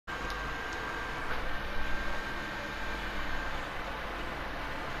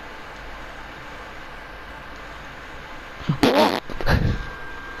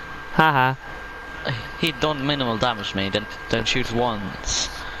Haha. He'd done minimal damage to me, then shoots once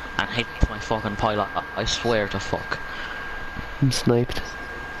and hit my fucking pilot. I swear to fuck. I'm sniped.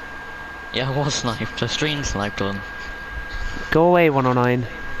 Yeah, I was sniped. A stream sniped him. Go away, 109.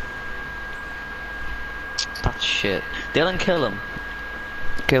 That's shit. Dylan, kill him.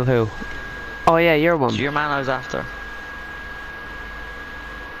 Kill who? Oh yeah, you're one. It's your man I was after.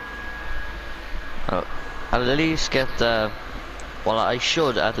 Oh, I'll at least get the... Well, I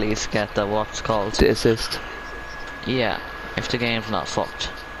should at least get the what's called... The assist. Yeah, if the game's not fucked.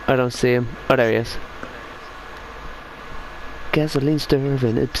 I don't see him. Oh, there he is. Gasoline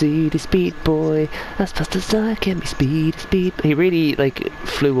stirring, a speed boy. As fast as I can be, speed. He really, like,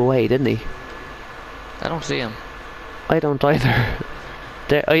 flew away, didn't he? I don't see him. I don't either.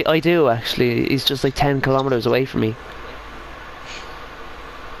 There, I do, actually. He's just like 10 kilometers away from me.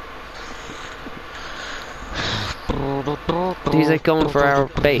 He's like going for our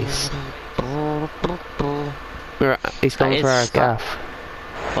base. He's going for our gaff.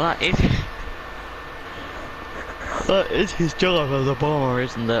 Well, that is his job as a bomber,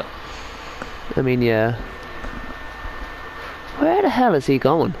 isn't it? I mean, yeah. Where the hell is he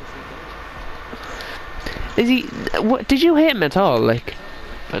going? Is he... What, did you hit him at all, like?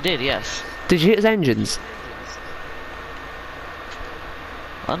 I did, yes. Did you hit his engines?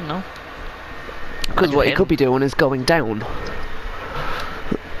 I don't know. Because what he could be doing is going down.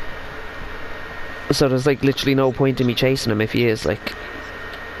 So there's like literally no point in me chasing him if he is like...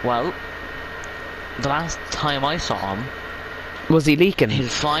 Well, the last time I saw him... Was he leaking? He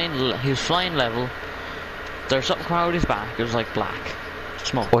was flying level. There's something crowd his back, it was like black.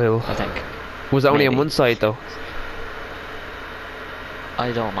 Smoke, oil. I think. Was it only Maybe. on one side though?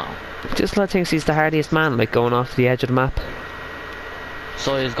 I don't know. Just lad thinks he's the hardiest man, like going off the edge of the map.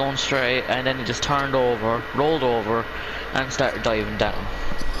 So he was going straight and then he just turned over, rolled over and started diving down.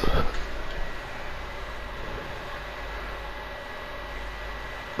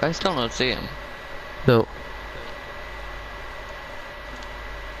 I still don't see him. No.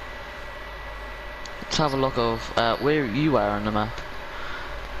 Let's have a look of where you are on the map.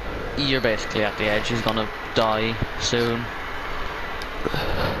 You're basically at the edge. He's gonna die soon.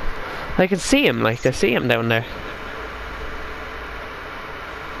 I can see him, like, I see him down there.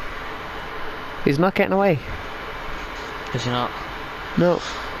 He's not getting away. Is he not? No.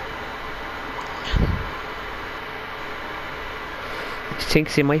 He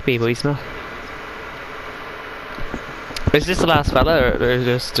thinks he might be, but he's not. Is this the last fella, or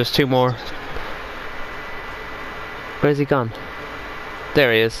there's two more? Where's he gone?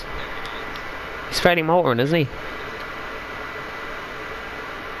 There he is. He's fairly motoring, isn't he?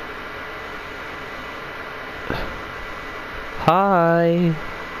 Hi.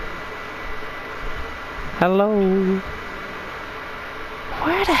 Hello.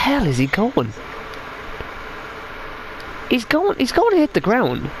 Where the hell is he going? He's going to hit the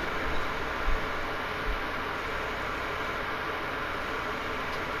ground.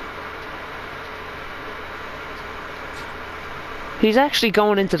 He's actually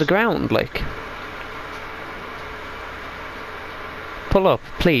going into the ground, like. Pull up,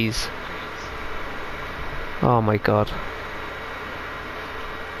 please. Oh my god.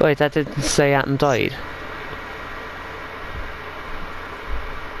 Wait, that didn't say Atten died.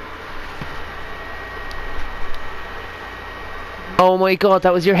 Oh my god,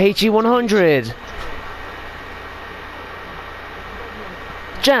 that was your HE100!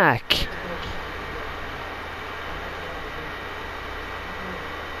 Jack!